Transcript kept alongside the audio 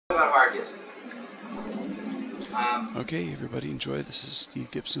About hard disks. Okay, everybody, enjoy. This is Steve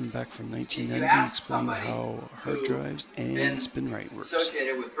Gibson back from 1990 explaining how hard drives and Spinrite works.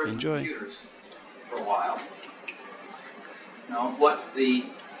 Associated with personal Enjoy. computers for a while. You know, what the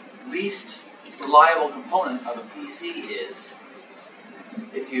least reliable component of a PC is,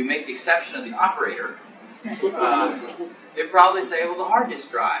 if you make the exception of the operator, they'd probably say, well, the hard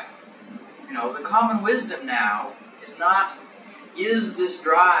disk drive. You know, the common wisdom now is not, is this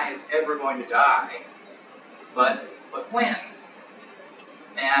drive ever going to die, but when?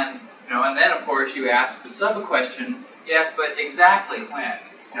 And, you know, and then, of course, you ask the sub-question, yes, but exactly when?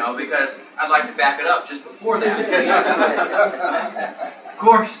 You know, because I'd like to back it up just before that, please. Of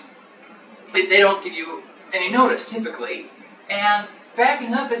course, they don't give you any notice, typically, and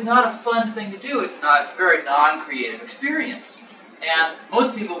backing up is not a fun thing to do. It's a very non-creative experience. And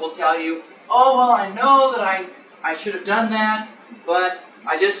most people will tell you, oh, well, I know that I should have done that, but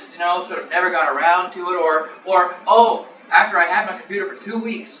I just, you know, sort of never got around to it, or oh, after I had my computer for 2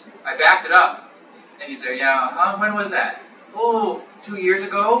 weeks, I backed it up. And you say, yeah, when was that? Oh, 2 years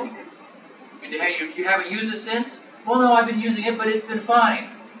ago? And you haven't used it since? Well, no, I've been using it, but it's been fine.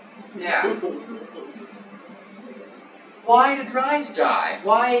 Yeah. Why do drives die?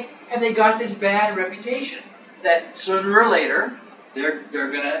 Why have they got this bad reputation that sooner or later they're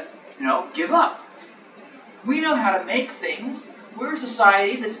gonna, you know, give up? We know how to make things. We're a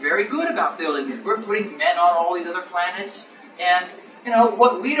society that's very good about building things. We're putting men on all these other planets, and, you know,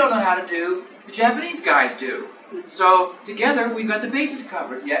 what we don't know how to do, the Japanese guys do. So together we've got the bases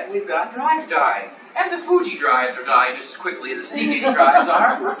covered, yet we've got drives dying. And the Fuji drives are dying just as quickly as the Seagate drives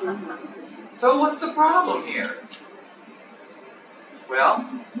are. So what's the problem here? Well,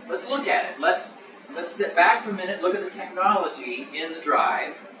 let's look at it. Let's step back for a minute, look at the technology in the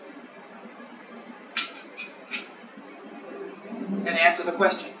drive, and answer the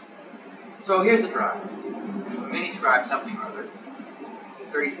question. So here's the drive. A mini-scribe something or other,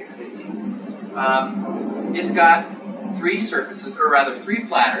 3650. It's got 3 surfaces, or rather 3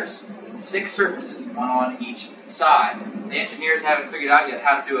 platters, 6 surfaces, one on each side. The engineers haven't figured out yet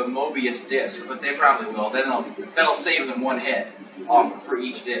how to do a Mobius disk, but they probably will. That'll save them one head for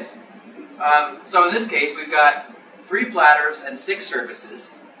each disk. So in this case, we've got 3 platters and 6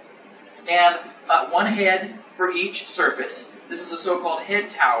 surfaces, and 1 head for each surface. This is a so-called head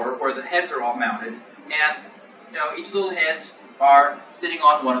tower, where the heads are all mounted, and, you know, each little heads are sitting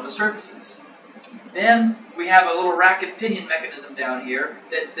on one of the surfaces. Then we have a little racket pinion mechanism down here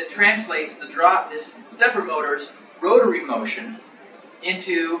that translates this stepper motor's rotary motion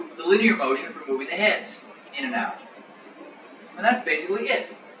into the linear motion for moving the heads in and out. And that's basically it.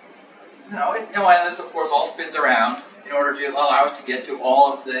 You know, and this, of course, all spins around in order to allow us to get to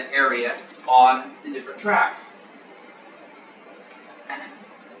all of the area on the different tracks.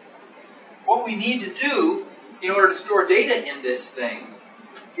 What we need to do in order to store data in this thing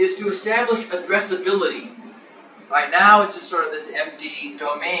is to establish addressability. Right now, it's just sort of this empty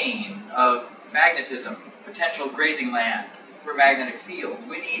domain of magnetism, potential grazing land for magnetic fields.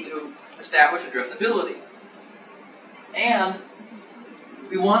 We need to establish addressability. And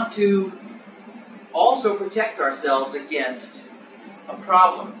we want to also protect ourselves against a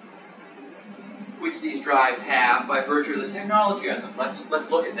problem which these drives have by virtue of the technology of them.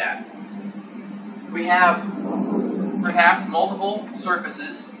 Let's look at that. We have perhaps multiple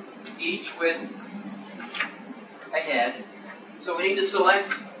surfaces, each with a head. So we need to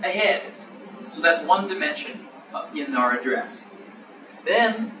select a head. So that's one dimension in our address.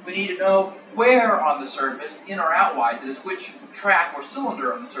 Then we need to know where on the surface, in or outwise, that is which track or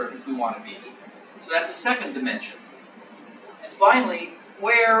cylinder on the surface we want to be. So that's the second dimension. And finally,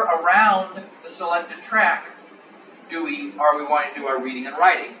 where around the selected track are we wanting to do our reading and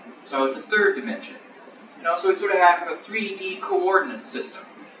writing? So it's a third dimension. You know, so we sort of have a 3D coordinate system,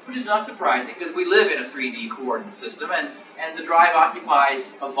 which is not surprising because we live in a 3D coordinate system, and the drive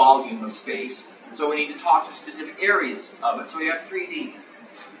occupies a volume of space. So we need to talk to specific areas of it. So we have 3D.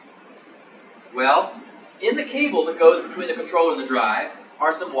 Well, in the cable that goes between the controller and the drive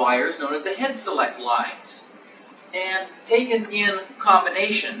are some wires known as the head select lines. And taken in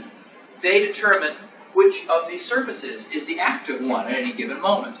combination, they determine which of these surfaces is the active one at any given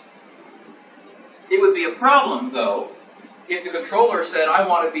moment. It would be a problem, though, if the controller said, I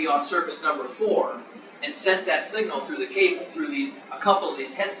want to be on surface number 4, and sent that signal through the cable, through a couple of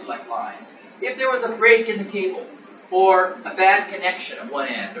these head select lines. If there was a break in the cable, or a bad connection at one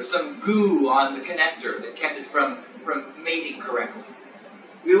end, or some goo on the connector that kept it from mating correctly,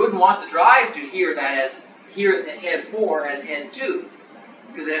 we wouldn't want the drive to hear head 4 as head 2,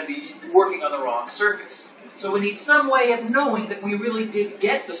 because then it would be working on the wrong surface. So we need some way of knowing that we really did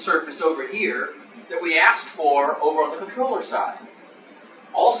get the surface over here that we asked for over on the controller side.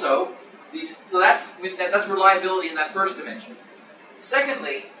 Also, that's reliability in that first dimension.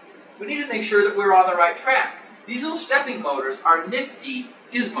 Secondly, we need to make sure that we're on the right track. These little stepping motors are nifty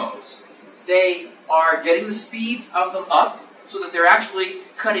gizmos. They are getting the speeds of them up so that they're actually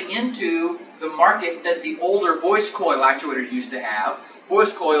cutting into the market that the older voice coil actuators used to have.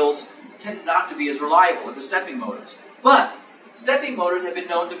 Voice coils tend not to be as reliable as the stepping motors. But stepping motors have been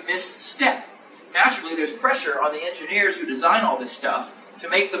known to misstep. Naturally, there's pressure on the engineers who design all this stuff to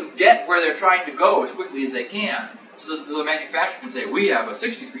make them get where they're trying to go as quickly as they can, so that the manufacturer can say, we have a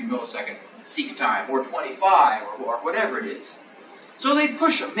 63 millisecond seek time, or 25, or whatever it is. So they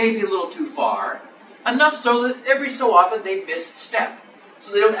push them maybe a little too far, enough so that every so often they misstep,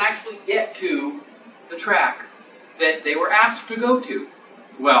 so they don't actually get to the track that they were asked to go to.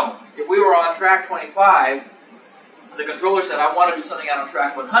 Well, if we were on track 25, the controller said, I want to do something out on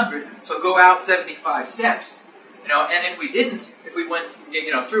track 100, so go out 75 steps. And if we didn't, if we went,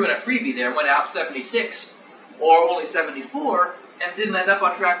 threw in a freebie there and went out 76 or only 74 and didn't end up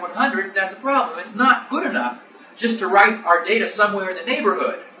on track 100, that's a problem. It's not good enough just to write our data somewhere in the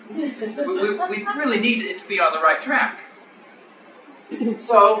neighborhood. We really need it to be on the right track.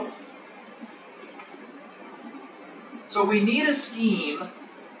 So we need a scheme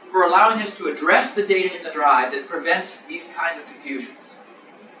for allowing us to address the data in the drive that prevents these kinds of confusions.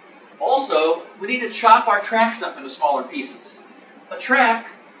 Also, we need to chop our tracks up into smaller pieces. A track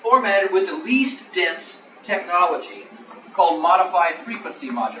formatted with the least dense technology, called modified frequency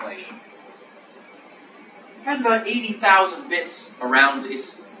modulation, has about 80,000 bits around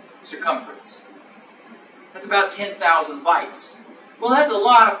its circumference. That's about 10,000 bytes. Well, that's a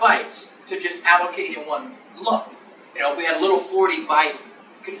lot of bytes to just allocate in one lump. If we had a little 40-byte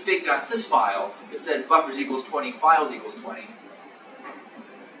config.sys file that said buffers equals 20, files equals 20,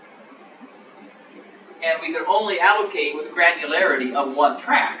 and we could only allocate with the granularity of one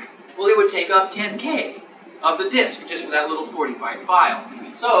track, well, it would take up 10K of the disk just for that little 40-byte file.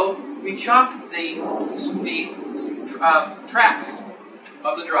 So we chopped the tracks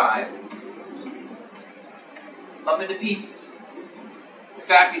of the drive up into pieces. In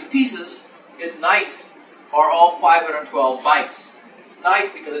fact, these pieces, it's nice, are all 512 bytes. It's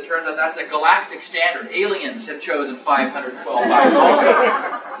nice because it turns out that's a galactic standard. Aliens have chosen 512 bytes also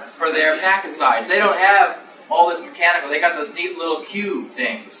for their packet size. They don't have all this mechanical. They got those neat little cube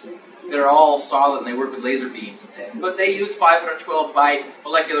things that are all solid and they work with laser beams and things. But they use 512-byte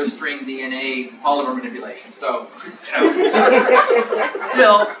molecular string DNA polymer manipulation. So,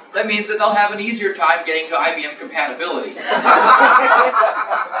 still, that means that they'll have an easier time getting to IBM compatibility.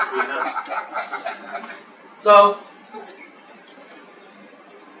 So,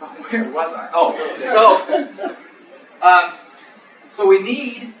 where was I? So we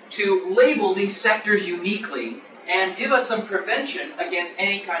need to label these sectors uniquely and give us some prevention against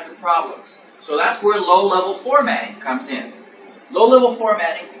any kinds of problems. So that's where low-level formatting comes in. Low-level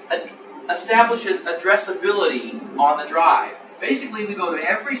formatting establishes addressability on the drive. Basically, we go to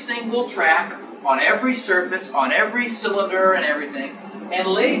every single track, on every surface, on every cylinder and everything, and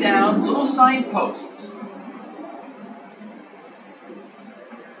lay down little signposts.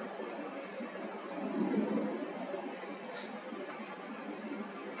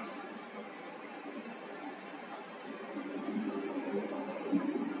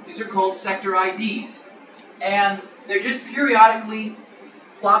 These are called sector IDs. And they're just periodically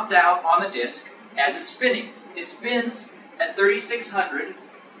plopped out on the disk as it's spinning. It spins at 3,600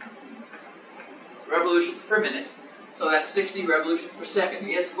 revolutions per minute. So that's 60 revolutions per second.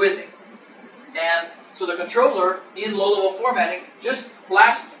 It's whizzing. And so the controller, in low-level formatting, just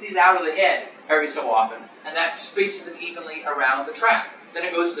blasts these out of the head every so often. And that spaces them evenly around the track. Then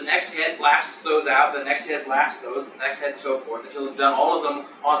it goes to the next head, blasts those out, the next head blasts those, the next head, and so forth, until it's done all of them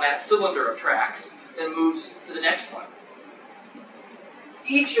on that cylinder of tracks, then moves to the next one.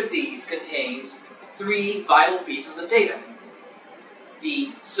 Each of these contains 3 vital pieces of data.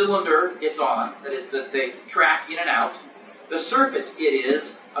 The cylinder it's on, that is the track in and out, the surface it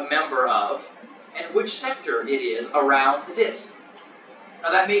is a member of, and which sector it is around the disk.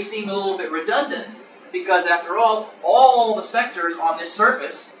 Now that may seem a little bit redundant, because after all the sectors on this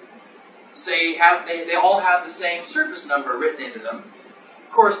surface they all have the same surface number written into them.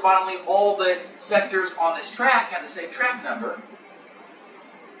 Correspondingly, all the sectors on this track have the same track number,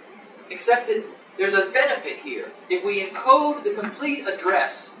 except that there's a benefit here. If we encode the complete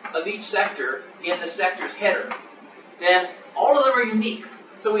address of each sector in the sector's header, then all of them are unique.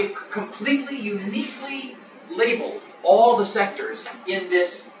 So we've completely, uniquely labeled all the sectors in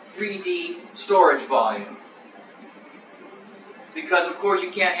this 3D storage volume Because, of course,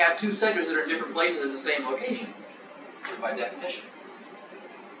 you can't have two sectors that are in different places in the same location, by definition.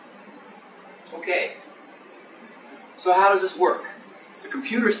 Okay. So how does this work? The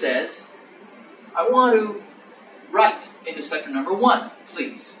computer says, I want to write into sector number 1,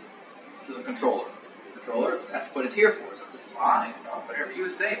 please, to the controller. The controller, that's what it's here for. So this is fine, whatever you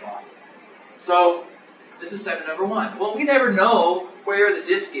would say, boss. So this is sector number 1. Well, we never know where the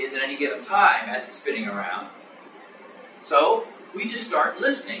disk is at any given time as it's spinning around. So we just start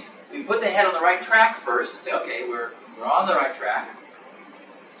listening. We put the head on the right track first and say, okay, we're on the right track,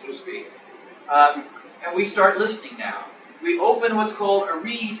 so to speak. And we start listening now. We open what's called a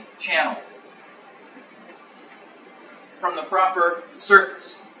read channel from the proper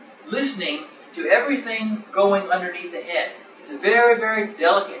surface, listening to everything going underneath the head. It's a very, very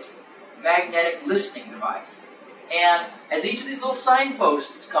delicate magnetic listening device. And as each of these little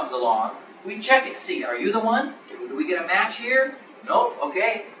signposts comes along, we check it. See, are you the one? Do we get a match here? No?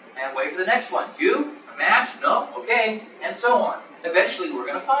 Okay. And wait for the next one. You? A match? No? Okay. And so on. Eventually, we're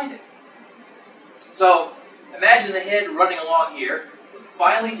going to find it. So, imagine the head running along here,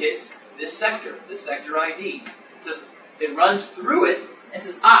 finally hits this sector ID. It runs through it and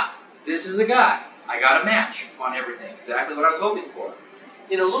says, this is the guy. I got a match on everything. Exactly what I was hoping for.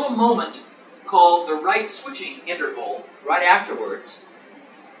 In a little moment called the rite switching interval, right afterwards,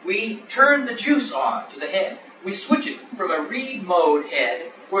 we turn the juice on to the head. We switch it from a read mode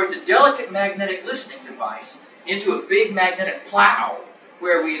head, where it's a delicate magnetic listening device, into a big magnetic plow,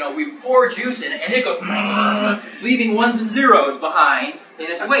 where we pour juice in it, and it goes, leaving ones and zeros behind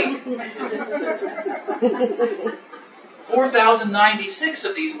in its wake. 4,096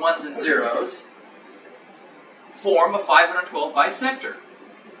 of these ones and zeros form a 512 byte sector.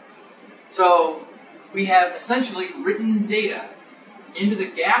 So we have essentially written data into the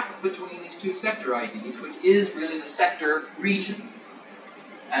gap between these two sector IDs, which is really the sector region.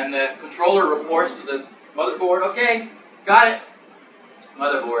 And the controller reports to the motherboard, okay, got it.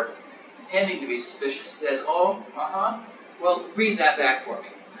 Motherboard, tending to be suspicious, says, well, read that back for me.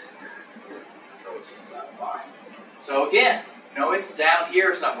 Controller's fine. So again, it's down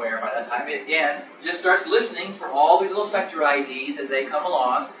here somewhere by that time. It, again, just starts listening for all these little sector IDs as they come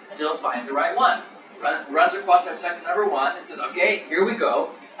along until it finds the right one. Runs across our sector number 1 and says, okay, here we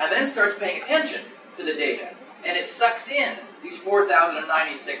go, and then starts paying attention to the data. And it sucks in these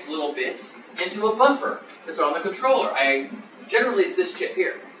 4,096 little bits into a buffer that's on the controller. Generally, it's this chip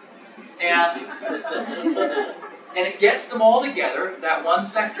here. And it gets them all together, that one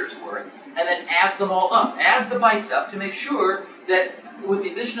sector's worth, and then adds them all up, adds the bytes up to make sure that with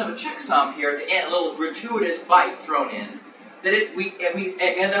the addition of a checksum here at the end, a little gratuitous byte thrown in, that we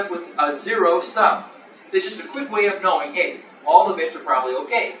end up with a zero sum. It's just a quick way of knowing, hey, all the bits are probably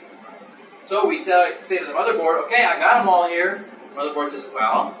okay. So we say to the motherboard, okay, I got them all here. The motherboard says,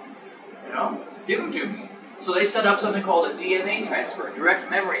 well, give them to me. So they set up something called a DMA transfer, direct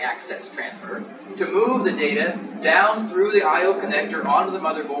memory access transfer, to move the data down through the I/O connector onto the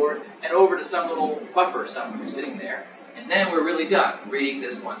motherboard and over to some little buffer somewhere sitting there. And then we're really done reading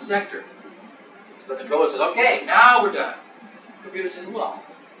this one sector. So the controller says, okay, now we're done. The computer says, well,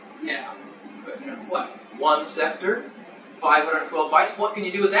 yeah, but what? One sector, 512 bytes, what can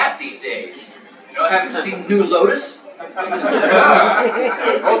you do with that these days? Haven't you seen New Lotus? Okay,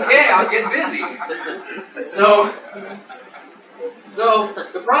 I'll get busy. So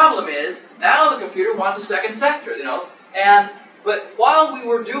the problem is, now the computer wants a second sector, but while we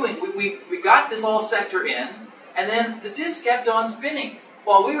were doing, we got this all sector in, and then the disk kept on spinning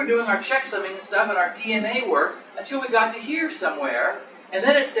while we were doing our checksumming and stuff and our DMA work until we got to here somewhere, and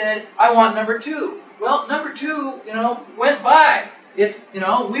then it said, I want number 2. Well, number 2, went by. We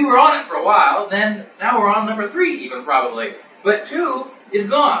were on it for a while, then now we're on number 3 even probably. But 2 is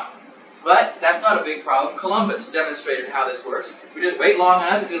gone. But that's not a big problem. Columbus demonstrated how this works. We just wait long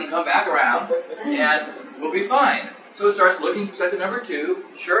enough, it's going to come back around, and we'll be fine. So it starts looking for sector number 2,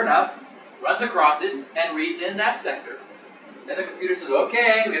 sure enough, runs across it, and reads in that sector. Then the computer says,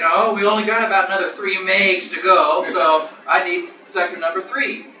 okay, we only got about another 3 megs to go, so I need sector number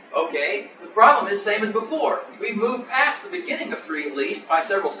 3. Okay, the problem is same as before. We've moved past the beginning of 3 at least, by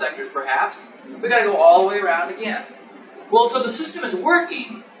several sectors perhaps. We've got to go all the way around again. Well, so the system is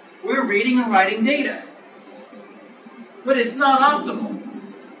working. We're reading and writing data. But it's not optimal.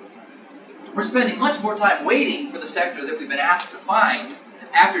 We're spending much more time waiting for the sector that we've been asked to find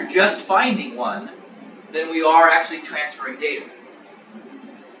after just finding one than we are actually transferring data.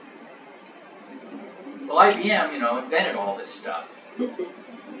 Well, IBM, invented all this stuff.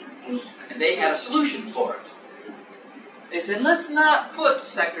 And they had a solution for it. They said, let's not put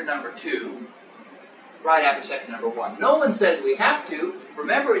sector number 2 right after sector number 1. No one says we have to.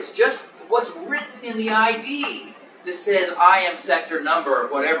 Remember, it's just what's written in the ID that says I am sector number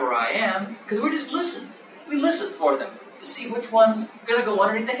whatever I am, because we just listen. We listen for them to see which one's going to go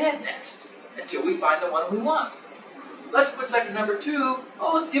underneath the head next, until we find the one we want. Let's put sector number 2,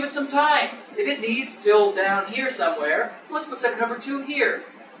 oh, let's give it some time. If it needs till down here somewhere, let's put sector number 2 here.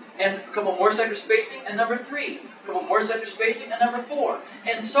 And a couple more sector spacing, and number 3. A couple more sector spacing, and number 4.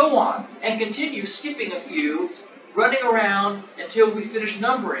 And so on. And continue skipping a few, running around until we finish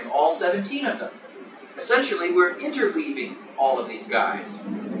numbering all 17 of them. Essentially, we're interleaving all of these guys.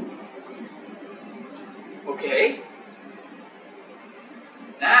 Okay.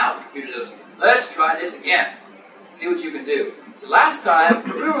 Now, the computer says, let's try this again. See what you can do. So last time,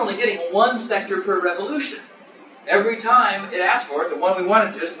 we were only getting 1 sector per revolution. Every time it asked for it, the one we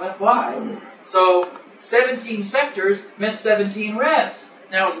wanted just went by. So 17 sectors meant 17 revs.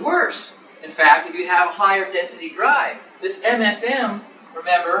 Now it's worse. In fact, if you have a higher density drive, this MFM,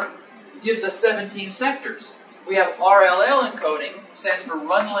 remember, gives us 17 sectors. We have RLL encoding, stands for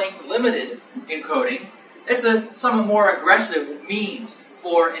run length limited encoding. It's a somewhat more aggressive means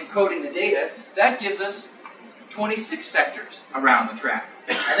for encoding the data. That gives us 26 sectors around the track.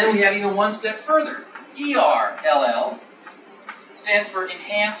 And then we have even one step further. ERLL stands for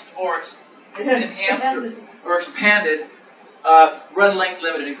enhanced or expanded run length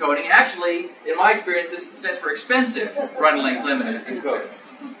limited encoding. Actually, in my experience, this stands for expensive run length limited encoding.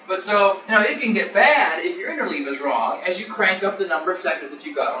 But so, it can get bad if your interleave is wrong as you crank up the number of sectors that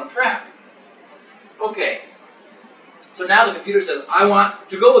you got on track. Okay. So now the computer says, I want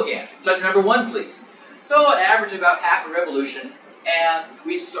to go again. Sector number 1, please. So an average about half a revolution, and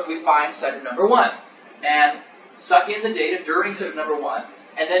we find sector number 1. And suck in the data during sector number 1,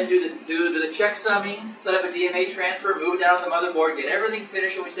 and then do the checksumming, set up a DMA transfer, move it down to the motherboard, get everything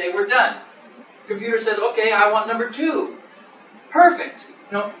finished, and we say we're done. The computer says, okay, I want number 2. Perfect.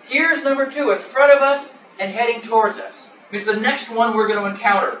 Here's number 2 in front of us and heading towards us. It's the next one we're going to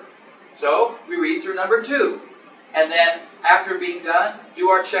encounter. So we read through number 2. And then, after being done, do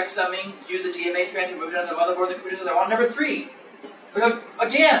our checksumming, use the DMA transfer, move it down to the motherboard, the computer says, I want number 3. We go,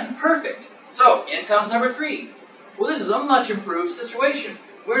 again, perfect. So, in comes number 3. Well, this is a much improved situation.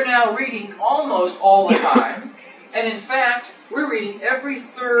 We're now reading almost all the time, and in fact, we're reading every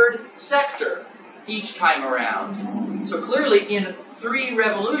 3rd sector each time around. So clearly, in 3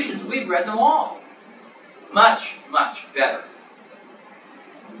 revolutions, we've read them all. Much, much better.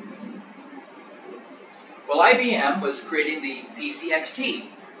 Well, IBM was creating the PCXT.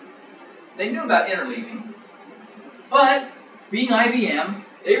 They knew about interleaving, but being IBM,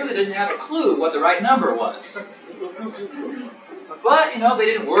 they really didn't have a clue what the right number was. But, they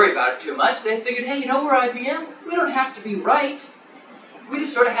didn't worry about it too much. They figured, hey, we're IBM. We don't have to be right. We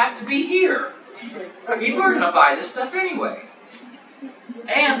just sort of have to be here. People are going to buy this stuff anyway.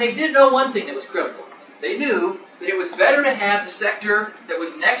 And they did know one thing that was critical. They knew that it was better to have the sector that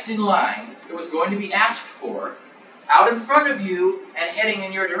was next in line, that was going to be asked for, out in front of you and heading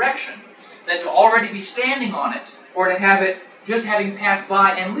in your direction, than to already be standing on it, or to have it just having passed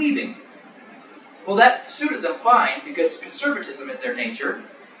by and leaving. Well, that suited them fine, because conservatism is their nature.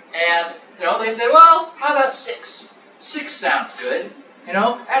 And, they said, well, how about 6? 6 sounds good.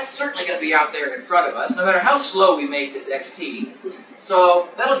 That's certainly going to be out there in front of us, no matter how slow we make this XT. So,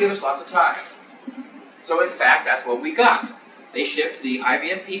 that'll give us lots of time. So, in fact, that's what we got. They shipped the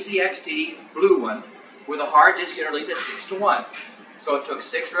IBM PCXT blue one with a hard disk interleave that's 6:1. So it took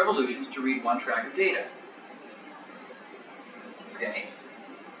 6 revolutions to read 1 track of data. Okay.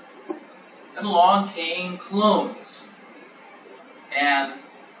 Then along came clones. And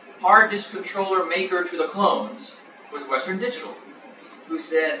hard disk controller maker to the clones was Western Digital, who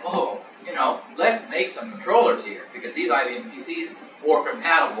said, let's make some controllers here, because these IBM PCs, or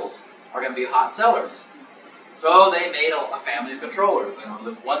compatibles, are going to be hot sellers. So they made a family of controllers, the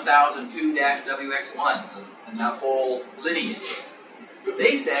 1002-WX1s and that whole lineage.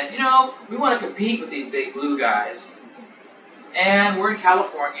 They said, we want to compete with these big blue guys, and we're in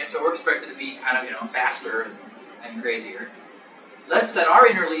California, so we're expected to be kind of, faster and crazier. Let's set our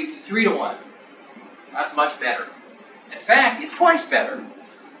interleave to 3:1. That's much better. In fact, it's twice better.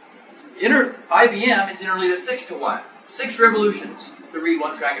 IBM is interleaved at 6:1. 6 revolutions to read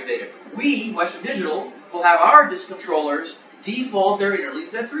 1 track of data. We, Western Digital, will have our disk controllers default their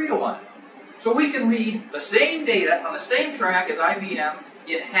interleaves at 3:1. So we can read the same data on the same track as IBM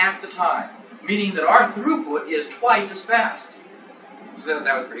in half the time, meaning that our throughput is twice as fast. So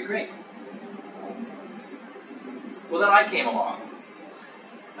that was pretty great. Well, then I came along.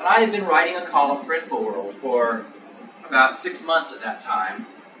 And I had been writing a column for InfoWorld for about 6 months at that time.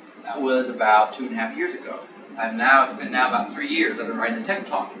 That was about 2.5 years ago. It's been about 3 years. I've been writing the Tech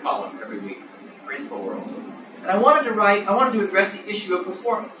Talk column every week for InfoWorld. And I wanted to address the issue of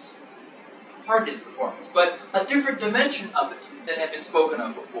performance. Hard disk performance, but a different dimension of it than had been spoken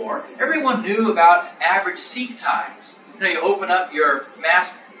of before. Everyone knew about average seek times. You open up your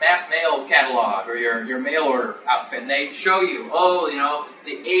mass mail catalog or your mail order outfit, and they show you,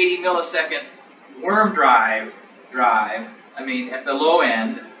 the 80 millisecond worm drive, at the low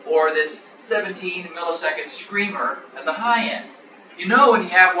end, or this 17 millisecond screamer at the high end. You know when you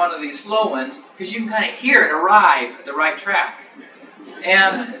have one of these slow ones, because you can kind of hear it arrive at the right track.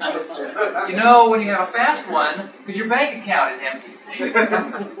 And you know when you have a fast one, because your bank account is empty. And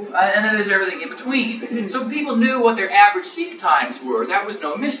then there's everything in between. So people knew what their average seek times were. That was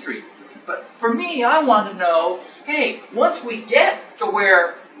no mystery. But for me, I wanted to know, hey, once we get to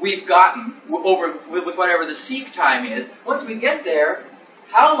where we've gotten over with whatever the seek time is, once we get there,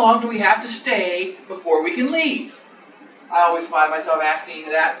 how long do we have to stay before we can leave? I always find myself asking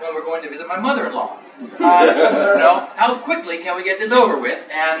that when we're going to visit my mother-in-law. How quickly can we get this over with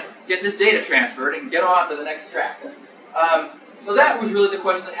and get this data transferred and get on to the next track? So that was really the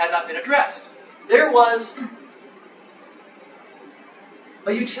question that had not been addressed. There was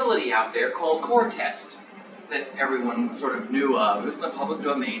a utility out there called Core Test that everyone sort of knew of. It was in the public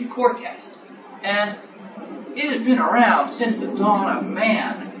domain, Core Test. And it has been around since the dawn of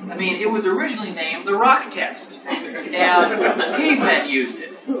man. It was originally named the Rock Test. And cavemen used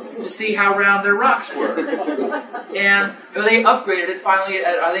it to see how round their rocks were. And they upgraded it finally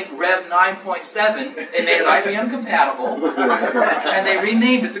at, I think, Rev 9.7. They made it IBM compatible. And they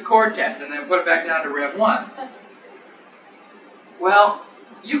renamed it the Core Test and then put it back down to Rev 1. Well,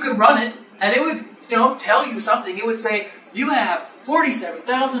 you could run it, and it would, tell you something. It would say, you have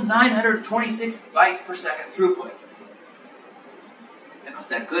 47,926 bytes per second throughput. And was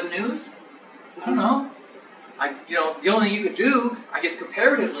that good news? I don't know. The only thing you could do, I guess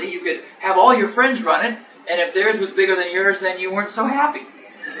comparatively, you could have all your friends run it, and if theirs was bigger than yours, then you weren't so happy.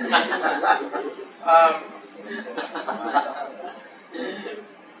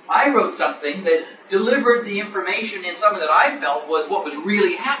 I wrote something that delivered the information in something that I felt was what was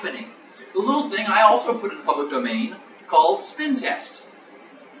really happening. The little thing I also put in the public domain called Spin Test.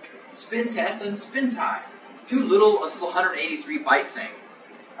 Spin Test and Spin Time. Two little 183 byte thing.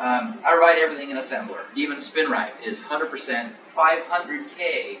 I write everything in assembler. Even Spinrite is 100%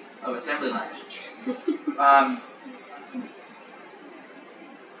 500K of assembly language.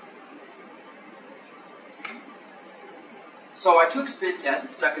 So I took Spin Test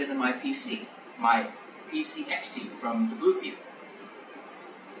and stuck it into my PC XT from the Blue People.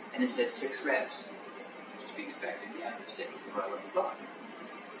 And it said 6 revs. To be expected, 6 is what I would have thought.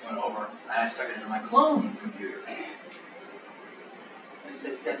 Went over and I stuck it into my clone computer. And it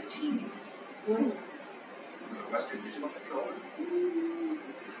said 17. Western Digital Controller.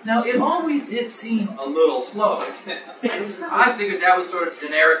 Now, it always did seem a little slow. I figured that was sort of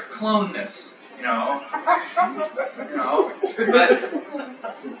generic cloneness,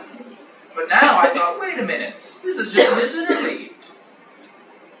 But now I thought, wait a minute, this is just misinterleaved.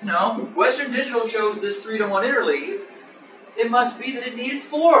 Western Digital chose this 3-to-1 interleave. It must be that it needed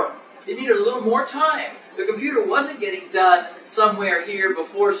 4. It needed a little more time. The computer wasn't getting done somewhere here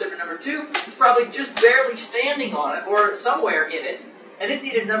before shipment number 2. It's probably just barely standing on it or somewhere in it. And it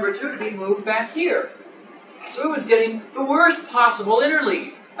needed number 2 to be moved back here. So it was getting the worst possible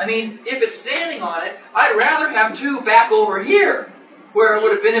interleave. If it's standing on it, I'd rather have 2 back over here, where it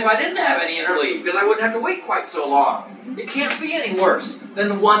would have been if I didn't have any interleave, because I wouldn't have to wait quite so long. It can't be any worse than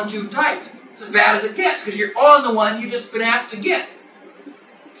the 1 too tight. It's as bad as it gets, because you're on the one you've just been asked to get.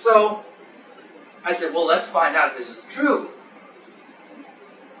 So I said, well, let's find out if this is true.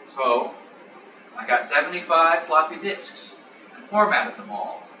 So I got 75 floppy disks and formatted them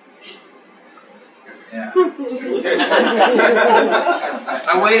all. Yeah.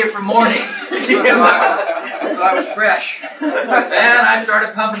 I waited for morning, so I was fresh. And I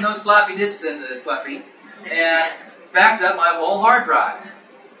started pumping those floppy disks into this puppy, and backed up my whole hard drive.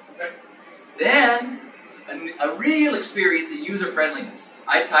 Then, a real experience in user-friendliness.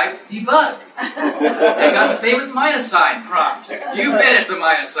 I typed debug. I got the famous minus sign prompt. You bet it's a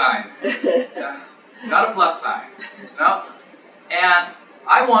minus sign. Not a plus sign. No. And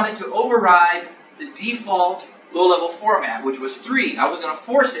I wanted to override the default low-level format, which was 3. I was going to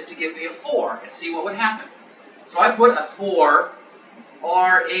force it to give me a 4 and see what would happen. So I put a 4,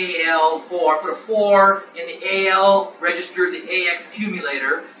 RAL4. I put a 4 in the AL register of the AX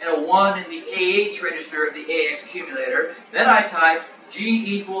accumulator and a 1 in the AH register of the AX accumulator. Then I typed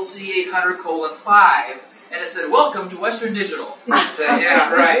G equals C800:5, and it said, "Welcome to Western Digital." I said,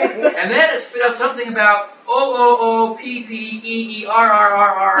 "Yeah, right." And then it spit out something about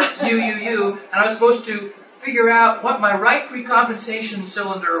OOOPPEERRRRUUU, and I was supposed to figure out what my right precompensation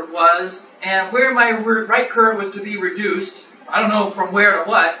cylinder was and where my right current was to be reduced. I don't know from where to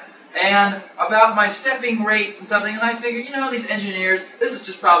what. And about my stepping rates and something, and I figured, you know, these engineers, this is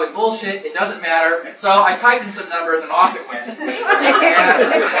just probably bullshit, it doesn't matter. So I typed in some numbers and off it went.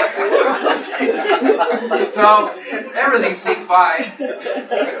 So everything seemed fine.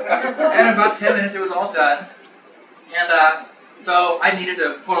 And in about 10 minutes it was all done. And so I needed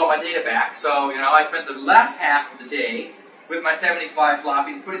to put all my data back. So, you know, I spent the last half of the day with my 75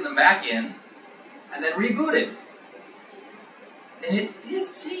 floppy putting them back in, and then rebooted. And it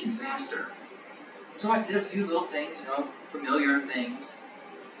did seem faster. So I did a few little things, you know, familiar things.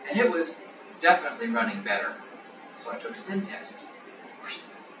 And it was definitely running better. So I took spin test.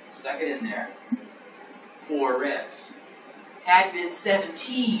 Stuck it in there. 4 revs. Had been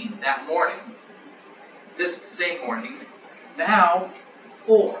 17 that morning. This same morning. Now,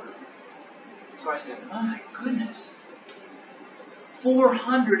 4. So I said, my goodness.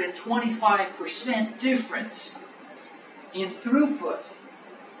 425% difference in throughput.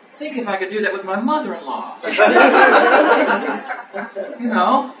 Think if I could do that with my mother-in-law. You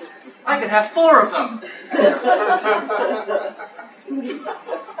know, I could have 4 of them.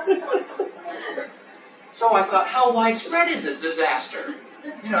 So I thought, how widespread is this disaster?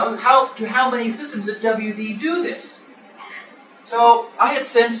 You know, how many systems at WD do this? So I had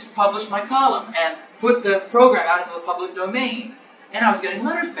since published my column and put the program out into the public domain. And I was getting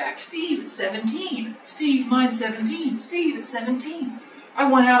letters back. Steve, it's 17. Steve, mine's 17. Steve, it's 17. I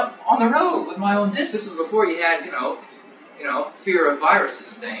went out on the road with my own disk. This is before you had, you know, fear of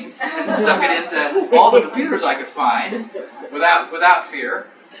viruses and things. And stuck it into all the computers I could find without fear.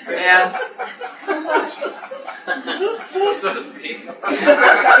 And so to speak.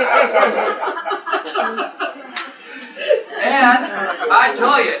 And I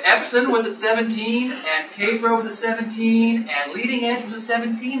tell you, Epson was at 17, and K-Pro was at 17, and Leading Edge was at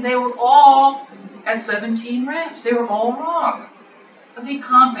 17. They were all at 17 revs. They were all wrong. I think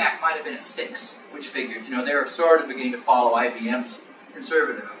Compact might have been at 6, which figured, you know, they were sort of beginning to follow IBM's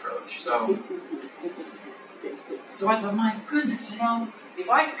conservative approach. So I thought, my goodness, you know, if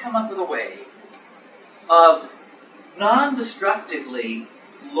I could come up with a way of non-destructively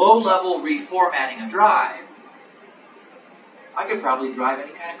low-level reformatting a drive, I could probably drive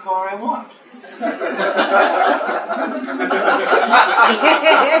any kind of car I want.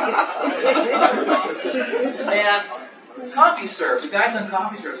 And CompuServe, the guys on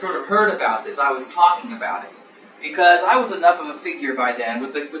CompuServe sort of heard about this. I was talking about it because I was enough of a figure by then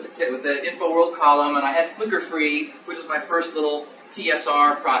with the InfoWorld column, and I had Flicker Free, which was my first little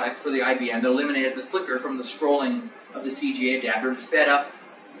TSR product for the IBM that eliminated the flicker from the scrolling of the CGA adapter and sped up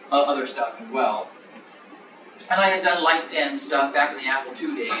other stuff as well. And I had done light pen stuff back in the Apple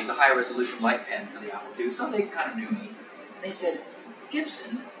II days, a high-resolution light pen for the Apple II, so they kind of knew me. And they said,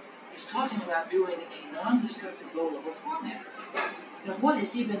 Gibson is talking about doing a non-destructive low-level format. You know, what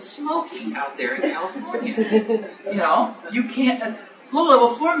has he been smoking out there in California? You know, you can't... low-level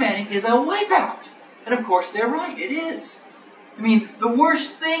formatting is a wipeout. And of course, they're right, it is. I mean, the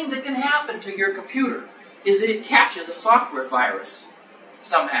worst thing that can happen to your computer is that it catches a software virus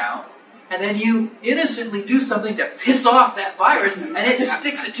somehow, and then you innocently do something to piss off that virus, and it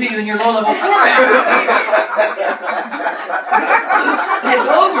sticks it to you in your low-level format. It's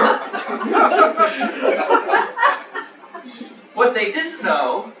over. What they didn't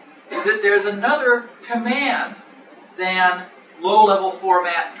know is that there's another command than low-level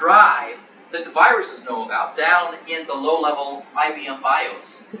format drive that the viruses know about down in the low-level IBM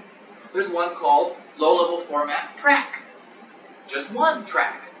BIOS. There's one called low-level format track. Just one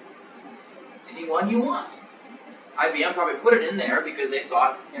track. Any one you want. IBM probably put it in there because they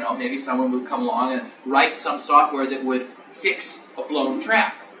thought, you know, maybe someone would come along and write some software that would fix a blown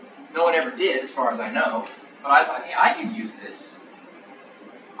track. No one ever did, as far as I know. But I thought, hey, I can use this.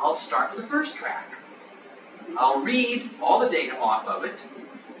 I'll start with the first track. I'll read all the data off of it.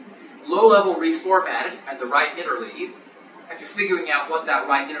 Low-level reformat it at the right interleave. After figuring out what that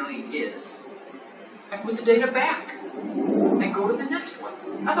right interleave is, I put the data back and go to the next one.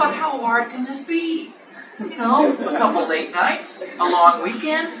 I thought, how hard can this be? You know, a couple late nights, a long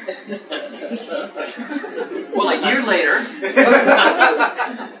weekend. Well, a year later,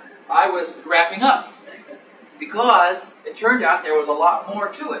 I was wrapping up because it turned out there was a lot more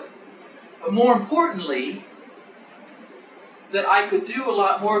to it. But more importantly, that I could do a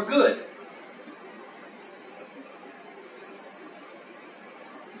lot more good.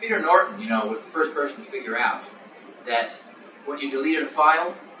 Peter Norton, was the first person to figure out that when you deleted a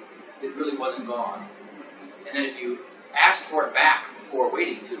file, it really wasn't gone. And then if you asked for it back before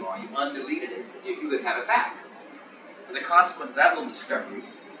waiting too long, you undeleted it, you could have it back. As a consequence of that little discovery,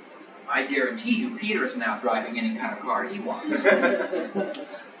 I guarantee you Peter is now driving any kind of car he wants.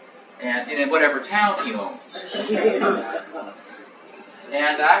 And in whatever town he owns.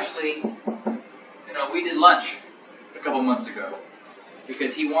 And actually, we did lunch a couple months ago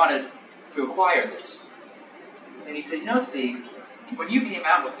because he wanted to acquire this. And he said, Steve, when you came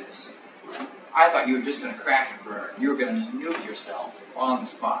out with this, I thought you were just going to crash and burn. You were going to just nuke yourself on the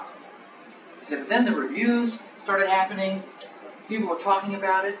spot. He said, but then the reviews started happening. People were talking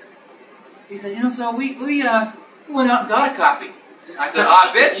about it. He said, so we went out and got a copy. I said,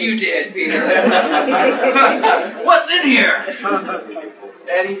 I bet you did, Peter. What's in here?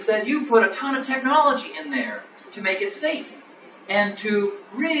 And he said, you put a ton of technology in there to make it safe and to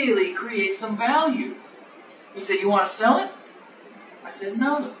really create some value. He said, you want to sell it? I said,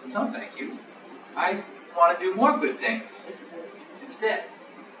 no, thank you. I want to do more good things instead.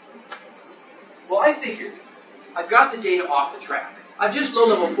 Well, I figured, I've got the data off the track. I've just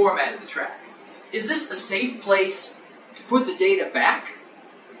low-level formatted the track. Is this a safe place to put the data back?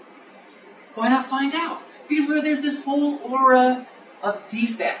 Why not find out? Because there's this whole aura of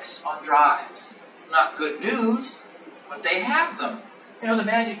defects on drives. It's not good news, but they have them. The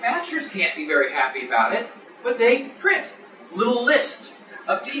manufacturers can't be very happy about it, but they print a little list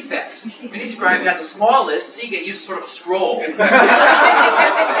of defects. Miniscribe has a small list, so you get used to sort of a scroll.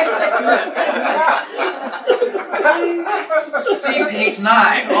 See page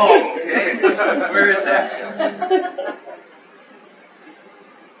 9. Oh, okay. Where is that?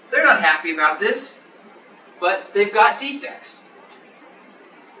 They're not happy about this, but they've got defects.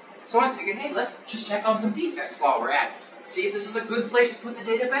 So I figured, hey, let's just check on some defects while we're at it. See if this is a good place to put the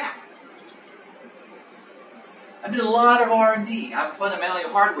data back. I did a lot of R&D. I'm fundamentally a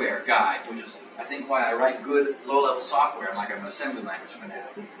hardware guy, which is, I think, why I write good low-level software like I'm an assembly language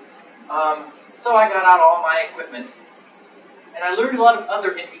fanatic. So I got out all my equipment, and I learned a lot of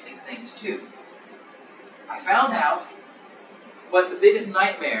other interesting things, too. I found out what the biggest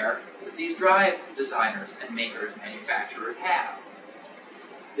nightmare that these drive designers and makers, manufacturers have.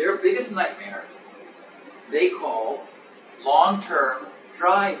 Their biggest nightmare they call long-term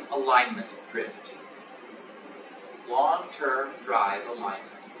drive alignment drift. Long-term drive alignment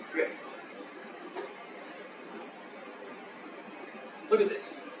drift. Look at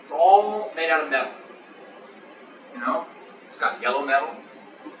this. It's all made out of metal. It's got yellow metal,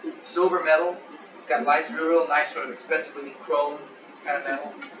 silver metal. It's got real nice, sort of expensively chrome kind of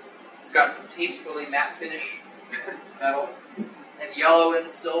metal. It's got some tastefully matte finish metal, and yellow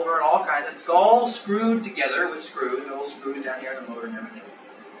and silver and all kinds. It's all screwed together with screws, little screws down here in the motor and everything.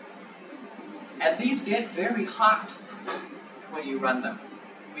 And these get very hot when you run them.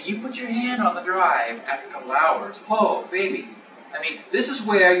 When you put your hand on the drive after a couple hours, whoa, baby. This is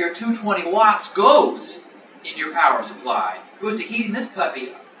where your 220 watts goes in your power supply. It goes to heating this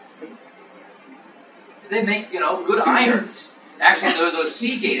puppy up. They make, good irons. Actually, those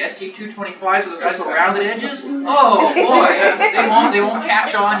Seagate ST225s with those nice little rounded edges, oh boy, they won't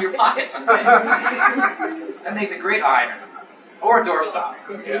catch on your pockets and things. That makes a great iron. Or a doorstop.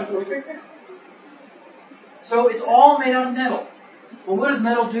 Yeah. So it's all made out of metal. Well, what does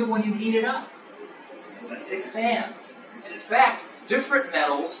metal do when you heat it up? It expands. And in fact, different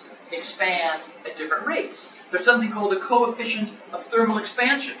metals expand at different rates. There's something called the coefficient of thermal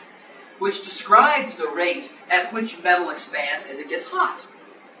expansion, which describes the rate at which metal expands as it gets hot.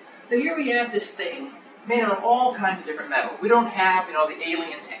 So here we have this thing made out of all kinds of different metals. We don't have, the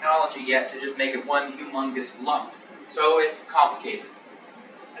alien technology yet to just make it one humongous lump. So it's complicated.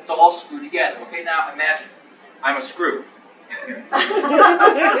 It's all screwed together. Okay, now imagine I'm a screw.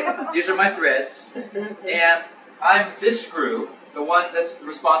 These are my threads, and I'm this screw, the one that's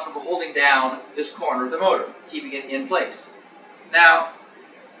responsible for holding down this corner of the motor, keeping it in place. Now,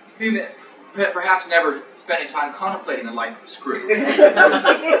 you've perhaps never spent any time contemplating the life of a screw.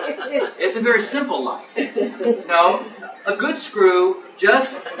 It's a very simple life. No, a good screw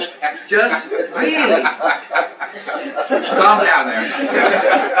just really calm down there.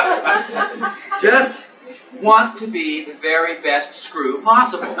 Just wants to be the very best screw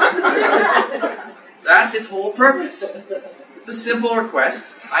possible. That's its whole purpose. It's a simple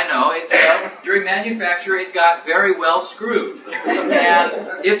request. I know. During manufacture, it got very well screwed.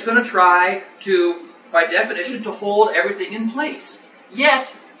 And it's going to try to, by definition, to hold everything in place.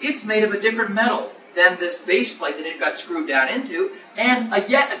 Yet, it's made of a different metal than this base plate that it got screwed down into, and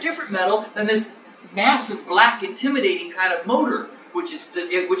yet a different metal than this massive, black, intimidating kind of motor which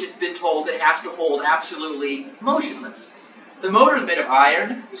it's been told that it has to hold absolutely motionless. The motor is made of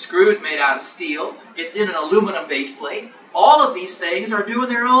iron, the screw is made out of steel, it's in an aluminum base plate. All of these things are doing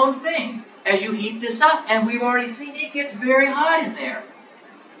their own thing as you heat this up, and we've already seen it gets very hot in there.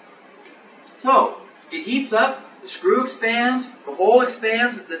 So, it heats up, the screw expands, the hole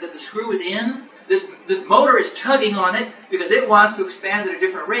expands, the screw is in. This motor is tugging on it because it wants to expand at a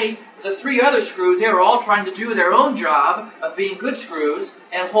different rate. The three other screws here are all trying to do their own job of being good screws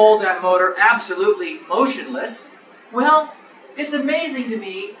and hold that motor absolutely motionless. Well, it's amazing to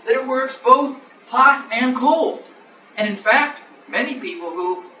me that it works both hot and cold. And in fact, many people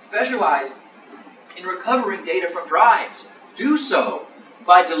who specialize in recovering data from drives do so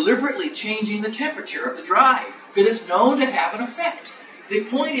by deliberately changing the temperature of the drive, because it's known to have an effect. The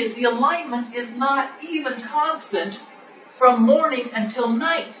point is, the alignment is not even constant from morning until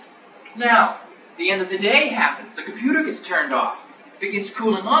night. Now, the end of the day happens. The computer gets turned off, begins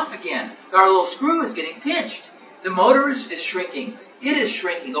cooling off again. Our little screw is getting pinched. The motor is shrinking. It is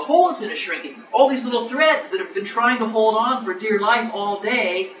shrinking. The hole it's in is shrinking. All these little threads that have been trying to hold on for dear life all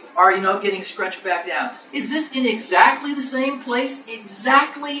day are, getting scrunched back down. Is this in exactly the same place,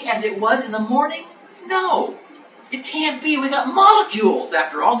 exactly as it was in the morning? No. It can't be. We got molecules,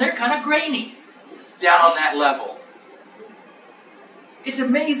 after all, and they're kind of grainy down on that level. It's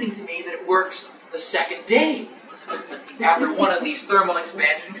amazing to me that it works the second day after one of these thermal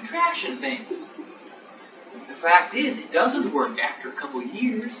expansion contraction things. The fact is, it doesn't work after a couple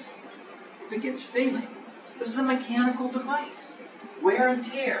years. It begins failing. This is a mechanical device. Wear and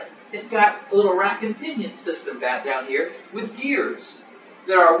tear. It's got a little rack and pinion system down here with gears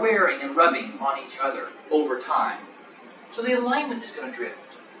that are wearing and rubbing on each other over time. So the alignment is going to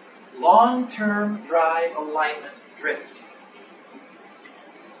drift. Long-term drive alignment drift.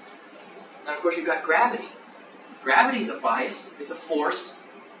 And of course you've got gravity. Gravity is a bias. It's a force.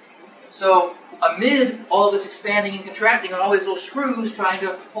 So amid all this expanding and contracting and all these little screws trying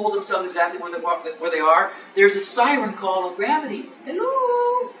to hold themselves exactly where they are, there's a siren call of gravity.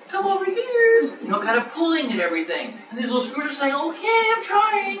 Hello, come over here. Kind of pulling at everything. And these little screws are saying, okay, I'm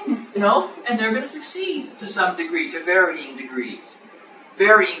trying. And they're going to succeed to some degree, to varying degrees.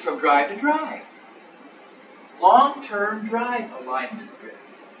 Varying from drive to drive. Long-term drive alignment drift.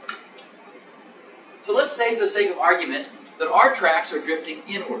 So let's say, for the sake of argument, that our tracks are drifting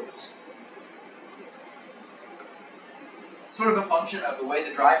inwards. Sort of a function of the way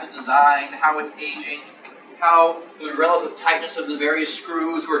the drive is designed, how it's aging, how the relative tightness of the various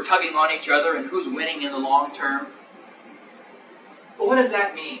screws who are tugging on each other, and who's winning in the long term. But what does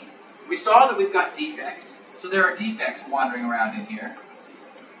that mean? We saw that we've got defects. So there are defects wandering around in here,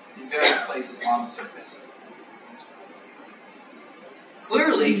 in various places along the surface.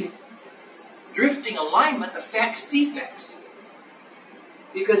 Clearly, drifting alignment affects defects.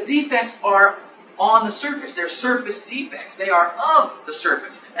 Because defects are on the surface. They're surface defects. They are of the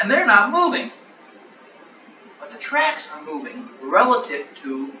surface. And they're not moving. But the tracks are moving relative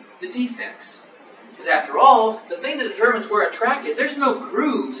to the defects. Because after all, the thing that determines where a track is, there's no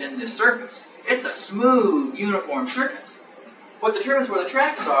grooves in this surface. It's a smooth, uniform surface. What determines where the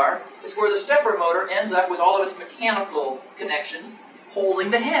tracks are is where the stepper motor ends up with all of its mechanical connections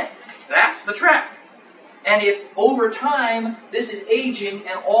holding the head. That's the track. And if over time this is aging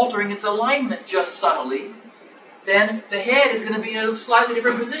and altering its alignment just subtly, then the head is going to be in a slightly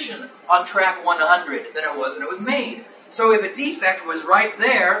different position on track 100 than it was when it was made. So if a defect was right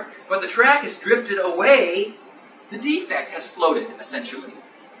there, but the track has drifted away, the defect has floated, essentially.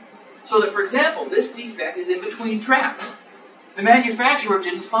 So that, for example, this defect is in between tracks. The manufacturer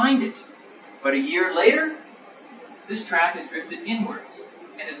didn't find it. But a year later, this track has drifted inwards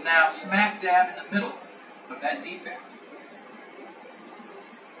and is now smack dab in the middle of that defect.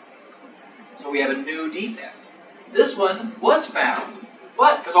 So we have a new defect. This one was found,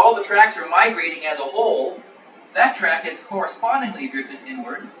 but because all the tracks are migrating as a whole, that track has correspondingly drifted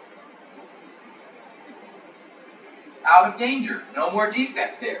inward, out of danger. No more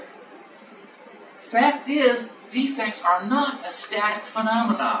defect there. Fact is, defects are not a static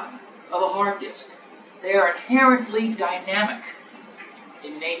phenomenon of a hard disk. They are inherently dynamic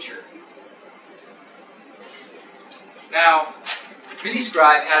in nature. Now,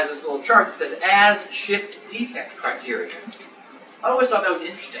 Miniscribe has this little chart that says as shipped defect criteria. I always thought that was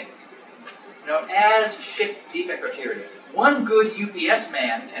interesting. As shipped defect criteria. One good UPS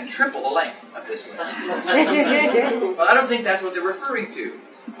man can triple the length of this list. But I don't think that's what they're referring to.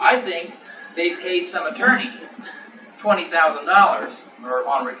 I think they paid some attorney $20,000 or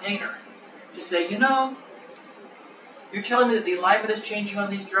on retainer to say, you're telling me that the alignment is changing on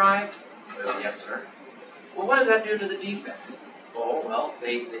these drives? Well, yes, sir. Well, what does that do to the defects? Oh, well,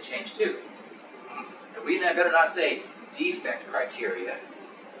 they changed too. And we better not say defect criteria.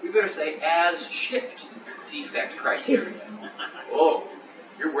 We better say as shipped defect criteria. Oh,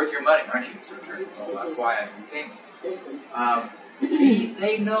 you're worth your money, aren't you, Mr. Attorney? Oh, that's why I came.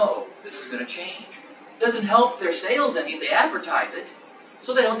 They know this is going to change. It doesn't help their sales any if they advertise it,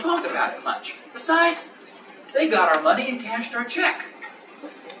 so they don't talk about it much. Besides, they got our money and cashed our check.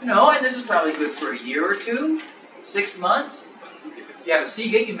 You know, and this is probably good for a year or two, 6 months. If you have a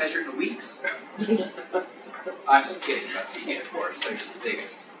Seagate, you measure it in weeks. I'm just kidding about Seagate, of course. They're just the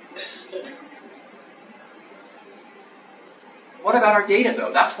biggest. What about our data,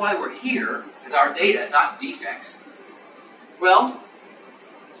 though? That's why we're here, is our data, not defects. Well,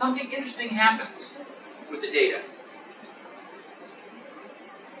 something interesting happens with the data.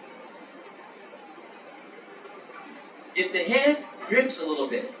 If the head drifts a little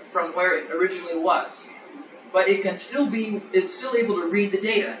bit from where it originally was, but it's still able to read the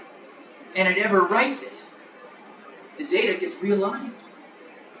data, and it ever writes it, the data gets realigned.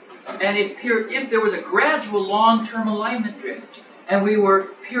 And if there was a gradual long-term alignment drift, and we were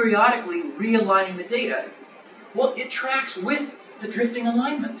periodically realigning the data, well, it tracks with the drifting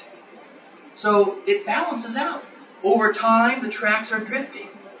alignment. So it balances out. Over time, the tracks are drifting,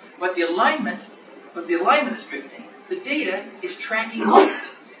 but the alignment is drifting. The data is tracking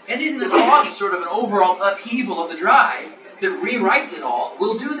with. And isn't it cause sort of an overall upheaval of the drive that rewrites it all?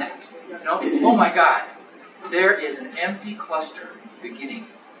 Will do that. You know? Oh my God, there is an empty cluster beginning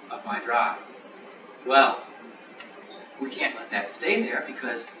of my drive. Well, we can't let that stay there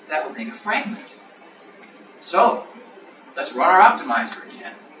because that would make a fragment. So, let's run our optimizer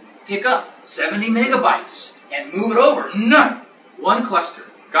again. Pick up 70 megabytes and move it over. None. One cluster.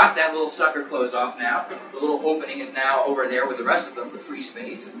 Got that little sucker closed off now. The little opening is now over there with the rest of them, the free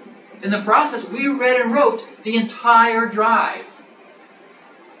space. In the process, we read and wrote the entire drive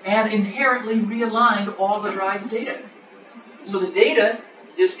and inherently realigned all the drive's data. So the data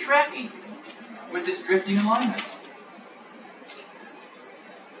is tracking with this drifting alignment.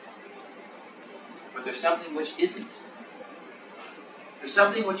 But there's something which isn't. There's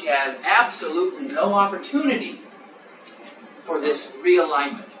something which has absolutely no opportunity for this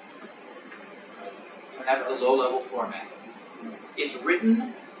realignment. And that's the low-level format. It's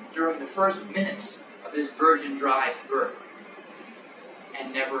written during the first minutes of this virgin drive's birth.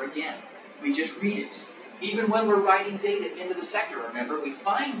 And never again. We just read it. Even when we're writing data into the sector, remember, we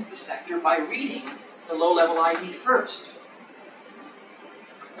find the sector by reading the low-level ID first.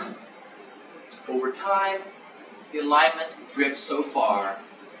 Over time, the alignment drifts so far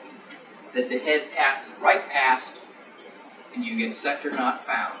that the head passes right past and you get sector not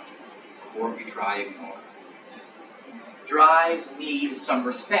found, or we try ignore. Drives need some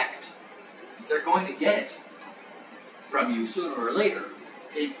respect. They're going to get it from you sooner or later.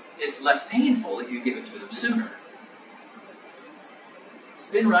 It's less painful if you give it to them sooner.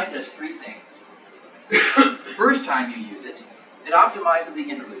 Spinrite does three things. The first time you use it, it optimizes the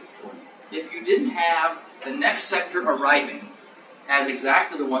interlude for you. If you didn't have the next sector arriving as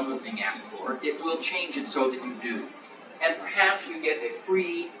exactly the one was being asked for, it will change it so that you do. And perhaps you get a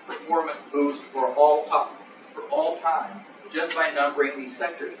free performance boost for all time, just by numbering these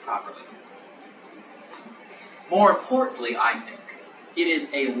sectors properly. More importantly, I think, it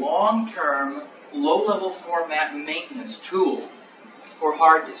is a long-term, low-level format maintenance tool for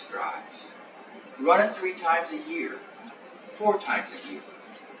hard disk drives. Run it 3 times a year, 4 times a year,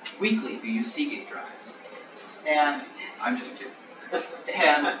 weekly if you use Seagate drives. And, I'm just kidding.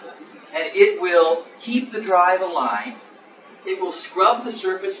 And it will keep the drive aligned. It will scrub the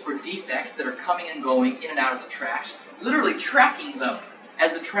surface for defects that are coming and going in and out of the tracks, literally tracking them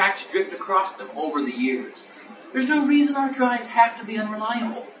as the tracks drift across them over the years. There's no reason our drives have to be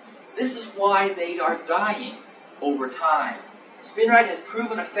unreliable. This is why they are dying over time. Spinrite has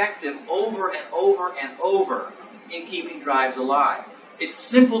proven effective over and over and over in keeping drives alive. It's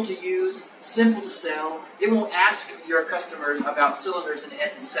simple to use, simple to sell. It won't ask your customers about cylinders and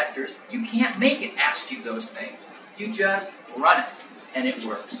heads and sectors. You can't make it ask you those things. You just run it, and it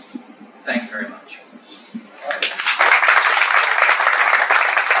works. Thanks very much.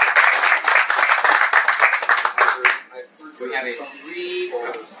 We have a free...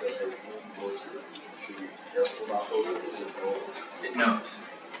 It knows.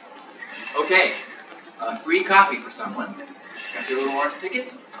 Okay, a free copy for someone. Got your little orange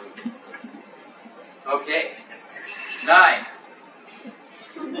ticket? Okay. 9.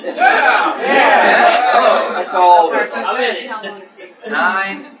 Yeah! Oh, That's all. I'm in it.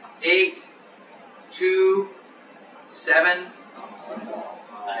 9, 8, 2, 7.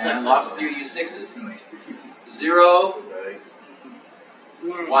 And I lost a few of you 6s tonight. 0,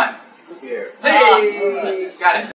 1. Here. Hey! Got it.